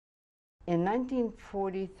In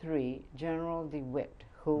 1943, General DeWitt,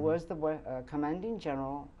 who was the commanding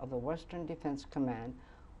general of the Western Defense Command,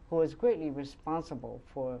 who was greatly responsible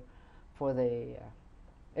for the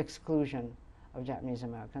exclusion of Japanese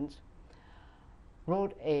Americans,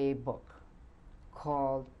 wrote a book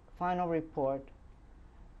called Final Report,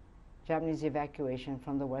 Japanese Evacuation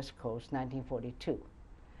from the West Coast, 1942.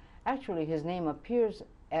 Actually, his name appears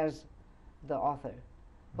as the author,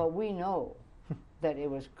 but we know that it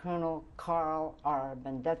was Colonel Carl R.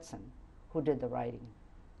 Bendetson who did the writing.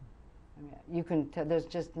 I mean, you can tell, there's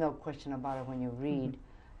just no question about it when you read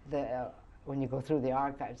when you go through the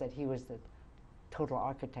archives, that he was the total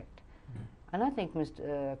architect. And I think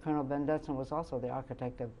Colonel Bendetson was also the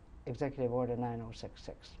architect of Executive Order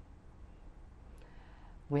 9066.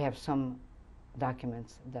 We have some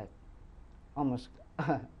documents that almost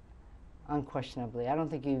unquestionably, I don't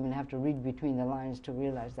think you even have to read between the lines to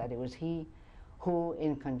realize that it was he who,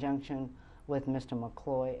 in conjunction with Mr.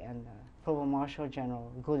 McCloy and Provost Marshal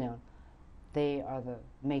General Goulion, they are the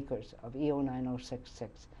makers of EO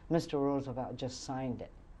 9066. Mr. Roosevelt just signed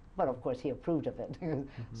it, but of course he approved of it,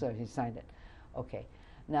 so he signed it. Okay,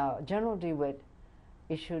 now General DeWitt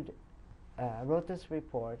wrote this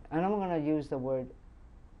report, and I'm going to use the word,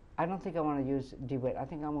 I don't think I want to use DeWitt, I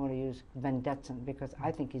think I'm going to use Bendetson, because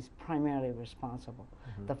I think he's primarily responsible.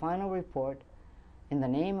 The final report, in the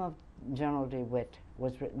name of General DeWitt,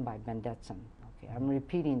 was written by Bendetson. Okay, I'm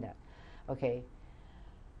repeating that. Okay,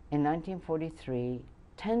 in 1943,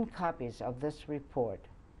 10 copies of this report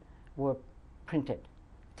were printed.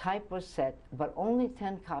 Type was set, but only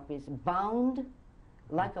 10 copies, bound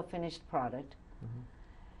like a finished product.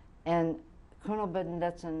 And Colonel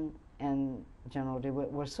Bendetson and General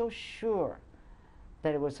DeWitt were so sure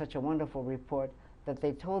that it was such a wonderful report that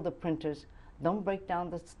they told the printers, don't break down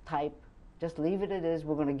this type, just leave it as it is,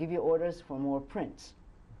 we're going to give you orders for more prints.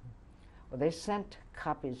 Well, they sent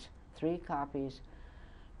copies, 3 copies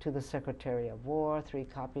to the Secretary of War, 3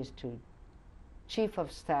 copies to Chief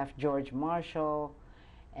of Staff George Marshall,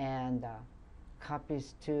 and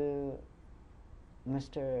copies to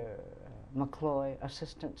Mr. McCloy,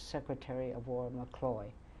 Assistant Secretary of War McCloy,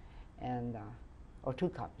 and or 2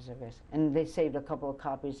 copies, I guess. And they saved a couple of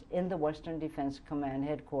copies in the Western Defense Command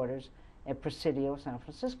headquarters at Presidio, San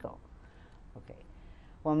Francisco. Okay.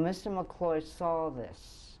 When Mr. McCloy saw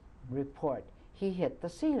this report, he hit the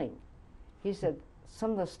ceiling. He said,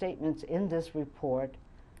 some of the statements in this report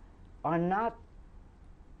do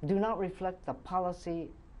not reflect the policy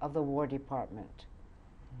of the War Department.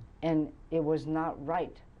 And it was not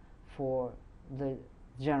right for the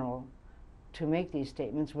general to make these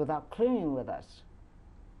statements without clearing with us.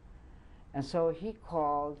 And so he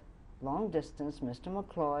called long distance Mr.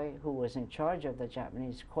 McCloy, who was in charge of the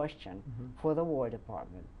Japanese question for the War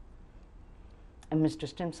Department. And Mr.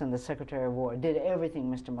 Stimson, the Secretary of War, did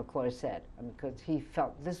everything Mr. McCloy said, because he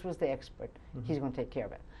felt this was the expert, he's going to take care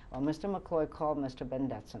of it. Well, Mr. McCloy called Mr.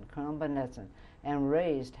 Bendetson, Colonel Bendetson, and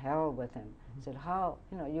raised hell with him. He said, how,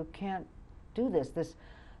 you can't do this.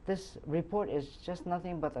 This report is just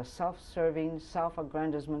nothing but a self-serving,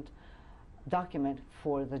 self-aggrandizement document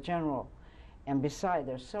for the general. And besides,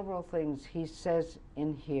 there's several things he says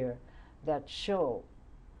in here that show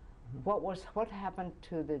what happened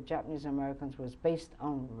to the Japanese Americans was based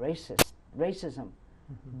on racism,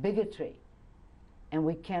 bigotry. And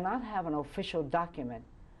we cannot have an official document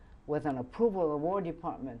with an approval of the War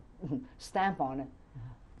Department stamp on it,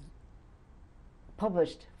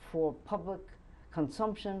 published for public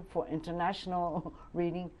consumption, for international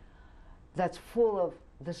reading, that's full of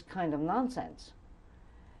this kind of nonsense.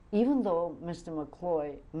 Even though Mr.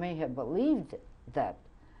 McCloy may have believed that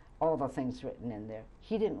all the things written in there,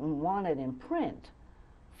 he didn't want it in print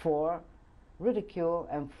for ridicule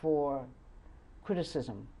and for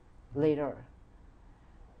criticism later.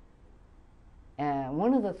 And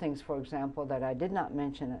one of the things, for example, that I did not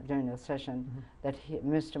mention during the session that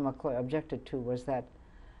Mr. McCloy objected to was that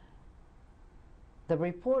the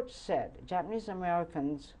report said Japanese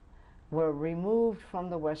Americans were removed from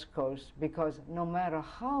the West Coast because no matter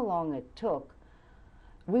how long it took,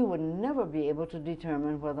 we would never be able to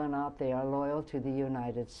determine whether or not they are loyal to the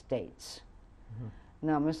United States.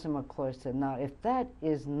 Now, Mr. McCloy said, now, if that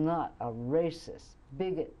is not a racist,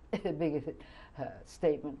 bigoted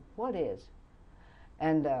statement, what is?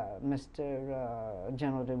 And Mr.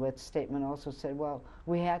 General DeWitt's statement also said, well,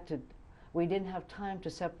 we didn't have time to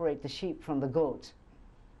separate the sheep from the goats.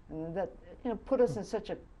 And that put us in such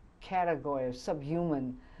a category of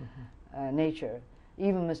subhuman nature.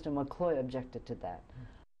 Even Mr. McCloy objected to that.